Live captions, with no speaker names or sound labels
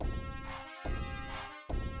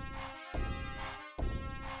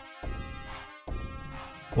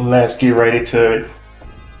Let's get ready to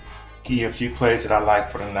give you a few plays that I like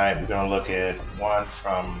for tonight. We're going to look at one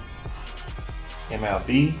from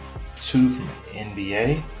MLB, two from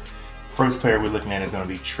NBA. First player we're looking at is going to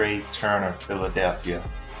be Trey Turner, Philadelphia.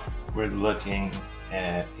 We're looking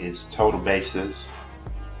at his total bases,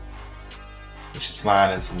 which his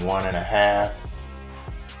line is 1.5.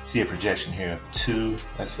 See a projection here of 2.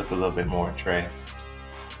 Let's look a little bit more at Trey.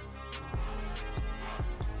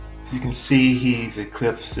 You can see he's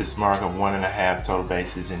eclipsed this mark of 1.5 total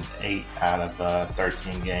bases in 8 out of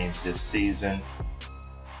 13 games this season.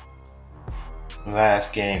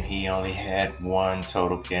 Last game he only had one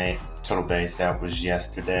total base. That was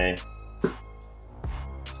yesterday.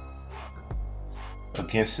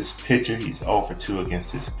 Against this pitcher, he's 0 for 2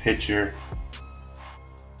 against this pitcher.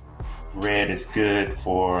 Red is good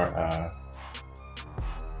for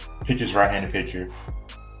pitcher's right-handed pitcher.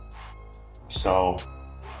 So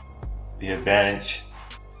the advantage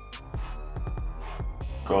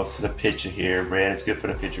goes to the pitcher here. Red is good for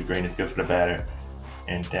the pitcher, green is good for the batter.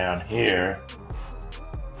 And down here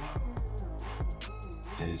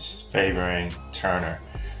is favoring Turner.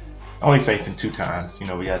 Only faced him 2 times. We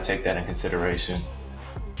got to take that in consideration.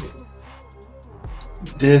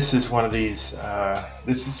 This is one of these.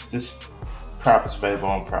 This prop is available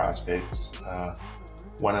on PrizePicks.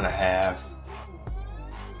 1.5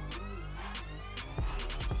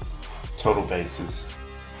 total bases.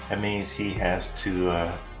 That means he has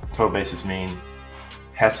to. Total bases mean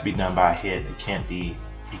has to be done by a hit. He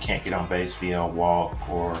can't get on base via a walk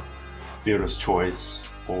or fielder's choice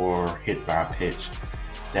or hit by a pitch.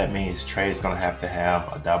 That means Trey's going to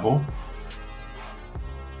have a double,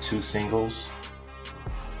 2 singles,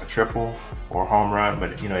 a triple, or a home run.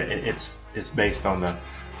 But it's based on the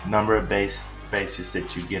number of bases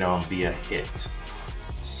that you get on via hit.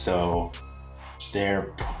 So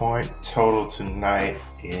their point total tonight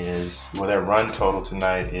is, their run total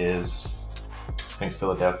tonight is, I think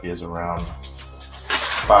Philadelphia is around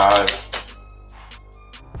 5.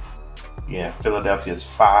 Yeah, Philadelphia is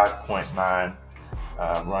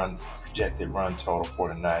 5.9 projected run total for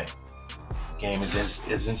tonight. Game is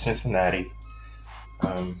in Cincinnati.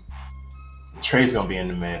 Trey's gonna be in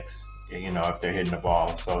the mix, if they're hitting the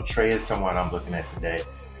ball. So Trey is someone I'm looking at today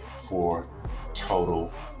for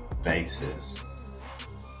total bases.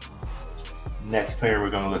 Next player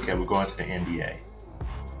we're going to the NBA.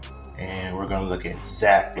 And we're going to look at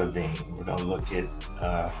Zach LaVine. We're going to look at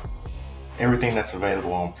everything that's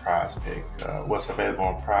available on PrizePicks. What's available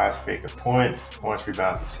on PrizePicks are points,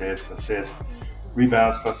 rebounds, assists,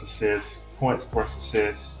 rebounds plus assists, points plus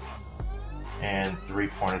assists, and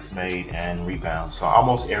 3-pointers made and rebounds. So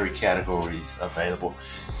almost every category is available.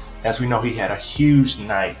 As we know, he had a huge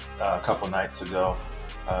night a couple nights ago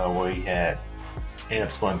where he ended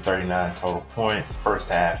up scoring 39 total points. First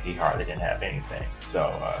half, he hardly didn't have anything.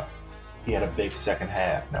 So he had a big second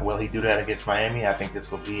half. Now, will he do that against Miami? I think this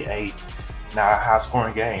will be not a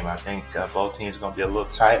high-scoring game. I think both teams are going to be a little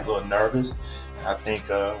tight, a little nervous. And I think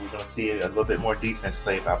we're going to see a little bit more defense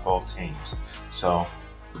played by both teams. So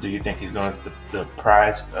do you think he's going to, the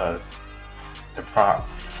prop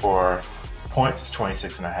for points is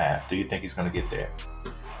 26.5. Do you think he's going to get there?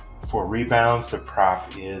 For rebounds, the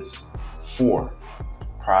prop is 4.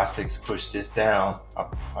 PrizePicks pushed this down a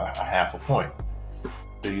half a point.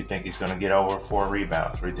 Do you think he's going to get over 4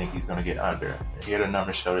 rebounds, or do you think he's going to get under? Here the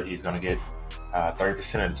numbers show that he's going to get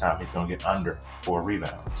 30% of the time he's going to get under 4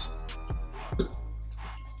 rebounds.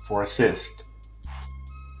 For assists,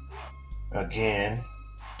 again,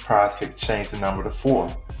 PrizePicks changed the number to 4.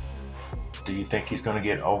 Do you think he's going to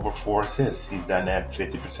get over 4 assists? He's done that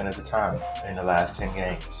 50% of the time in the last 10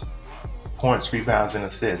 games. Points, rebounds, and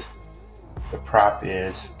assists. The prop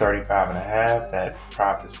is 35.5. That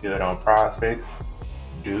prop is good on PrizePicks.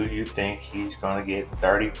 Do you think he's going to get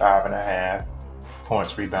 35.5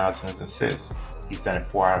 points, rebounds, and assists? He's done it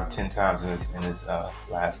 4 out of 10 times in his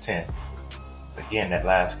last 10. Again, that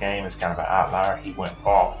last game is kind of an outlier. He went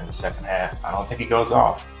off in the second half. I don't think he goes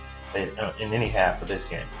off in any half of this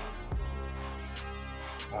game.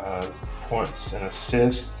 Points and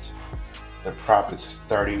assists. The prop is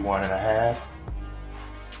 31.5.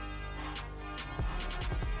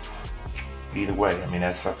 Either way,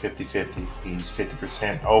 that's a 50-50. He's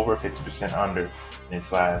 50% over, 50% under in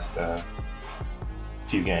his last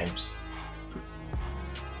few games.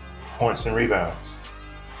 Points and rebounds.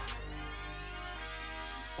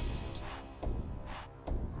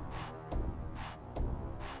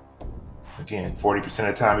 Again, 40%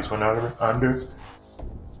 of the time he's went under.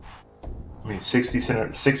 60%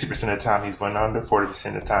 of the time he's went under,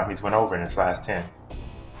 40% of the time he's went over in his last 10.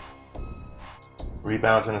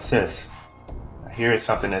 Rebounds and assists. Here is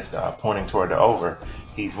something that's pointing toward the over.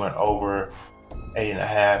 He's went over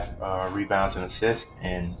 8.5 rebounds and assists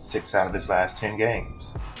in 6 out of his last 10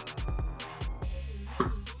 games.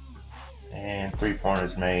 And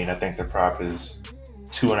 3-pointers made. I think the prop is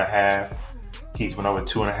 2.5. He's went over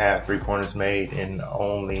 2.5 3-pointers made in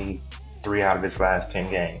only 3 out of his last 10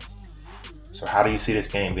 games. So how do you see this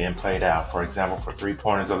game being played out? For example, for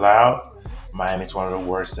 3-pointers allowed, Miami's one of the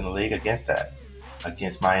worst in the league against that.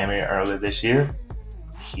 Against Miami earlier this year,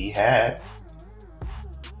 he had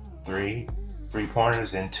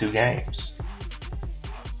 3-pointers in 2 games.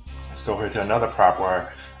 Let's go over to another prop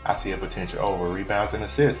where I see a potential over. Rebounds and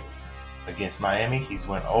assists. Against Miami, he's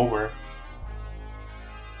went over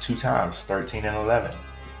 2 times, 13 and 11.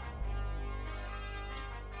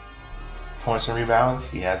 Points and rebounds,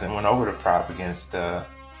 he hasn't went over the prop against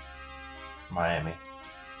Miami.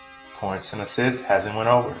 Points and assists, hasn't went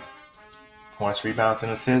over. Points, rebounds,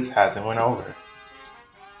 and assists, hasn't went over.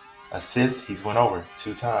 Assists, he's went over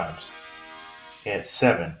 2 times. He had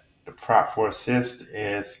 7. The prop for assist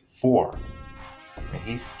is 4. And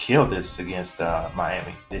he's killed this against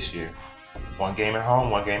Miami this year. 1 game at home,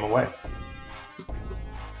 1 game away.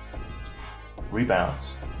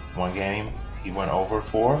 Rebounds, 1 game he went over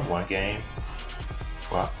 4, 1 game.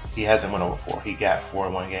 Well, he hasn't went over 4. He got 4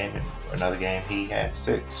 in 1 game, and another game he had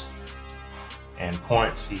 6. And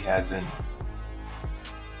points, he hasn't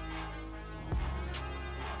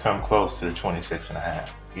come close to the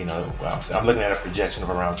 26.5. You know, I'm looking at a projection of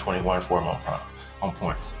around 21 for him on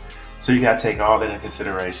points. So you got to take all that into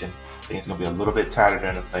consideration. I think it's going to be a little bit tighter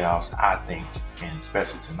during the playoffs, I think, and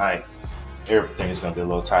especially tonight. Everything is going to be a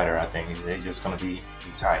little tighter. I think they're just going to be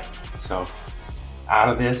tight. So out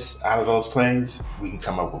of those plays, we can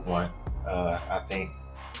come up with one. I think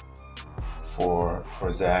for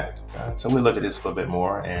Zach. So we'll look at this a little bit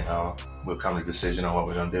more, and we'll come to a decision on what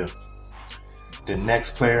we're going to do. The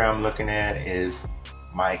next player I'm looking at is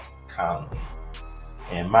Mike Conley,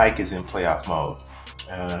 and Mike is in playoff mode.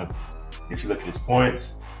 If you look at his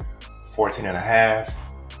points, 14.5.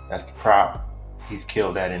 That's the prop. He's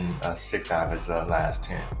killed that in 6 out of his last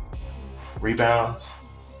 10. Rebounds,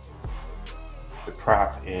 the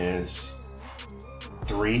prop is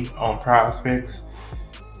 3 on PrizePicks.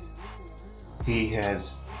 He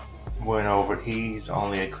has went over. He's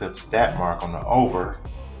only eclipsed that mark on the over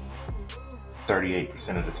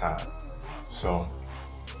 38% of the time. So,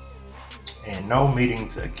 and no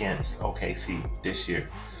meetings against OKC this year.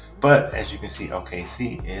 But as you can see,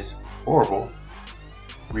 OKC is horrible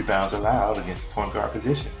rebounds allowed against the point guard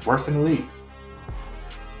position. Worst in the league.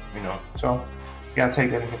 You know, so you gotta take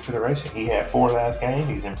that in consideration. He had 4 last game.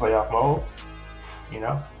 He's in playoff mode. You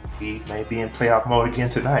know, he may be in playoff mode again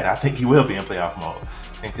tonight. I think he will be in playoff mode.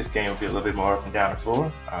 I think this game will be a little bit more up and down the floor.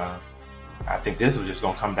 I think this is just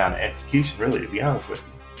gonna come down to execution, really, to be honest with you.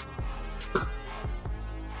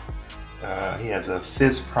 He has an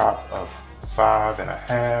assist prop of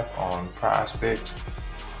 5.5 on PrizePicks.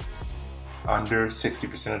 Under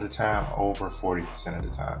 60% of the time, over 40% of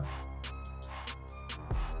the time.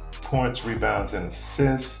 Points, rebounds, and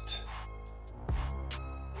assists,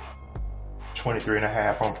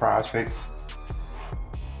 23.5 on PrizePicks.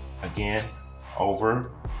 Again,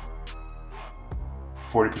 over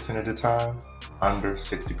 40% of the time, under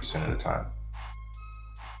 60% of the time.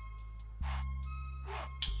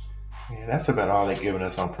 Yeah, that's about all they're giving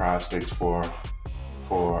us on PrizePicks for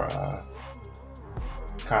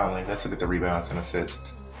Conley. Let's look at the rebounds and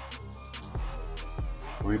assists.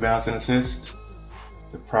 Rebounds and assists,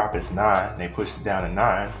 the prop is 9. They pushed it down to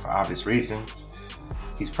 9 for obvious reasons.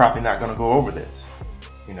 He's probably not going to go over this.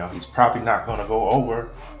 You know, he's probably not going to go over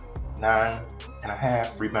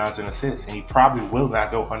 9.5 rebounds and assists, and he probably will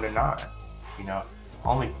not go under 9. You know,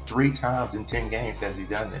 only 3 times in 10 games has he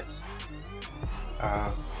done this.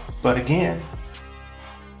 But again,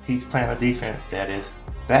 he's playing a defense that is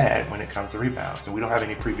bad when it comes to rebounds, and we don't have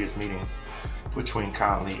any previous meetings between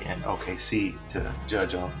Conley and OKC to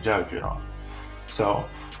judge it on. So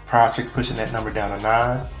PrizePicks pushing that number down to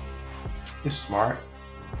 9 is smart.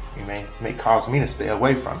 It may cause me to stay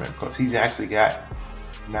away from it because he's actually got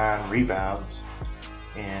 9 rebounds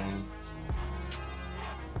in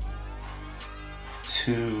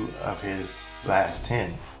 2 of his last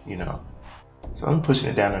 10, you know. So I'm pushing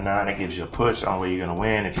it down to 9. That gives you a push on where you're going to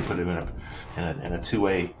win if you put him in a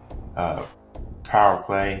two-way power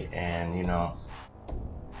play, and you know,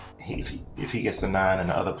 if he gets to 9 and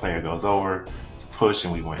the other player goes over, it's a push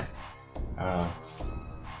and we win.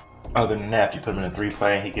 Other than that, if you put him in a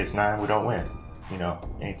 3-play and he gets 9, we don't win. You know,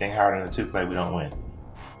 anything higher than a 2-play, we don't win.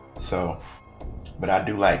 So, but I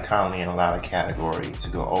do like Conley in a lot of categories to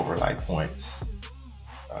go over like points.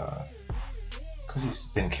 because he's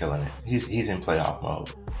been killing it. He's in playoff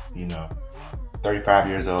mode. 35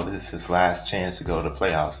 years old. This is his last chance to go to the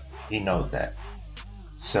playoffs. He knows that.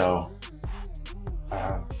 So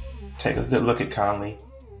take a good look at Conley.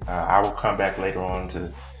 I will come back later on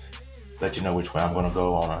to let you know which way I'm going to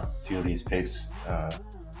go on a few of these picks.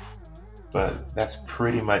 But that's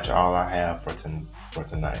pretty much all I have for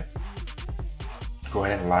tonight. Go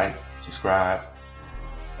ahead and like, subscribe.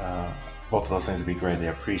 Both of those things would be greatly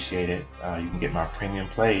appreciated. You can get my premium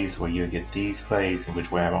plays where you'll get these plays in which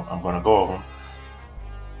way I'm going to go over them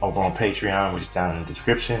over on Patreon, which is down in the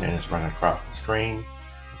description and it's running across the screen.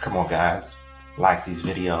 Come on, guys, like these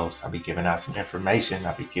videos. I'll be giving out some information.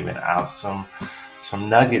 I'll be giving out some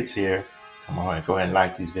nuggets here. Come on and go ahead and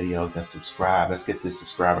like these videos and subscribe. Let's get this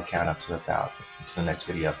subscriber count up to 1,000. Until the next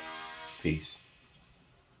video. Peace.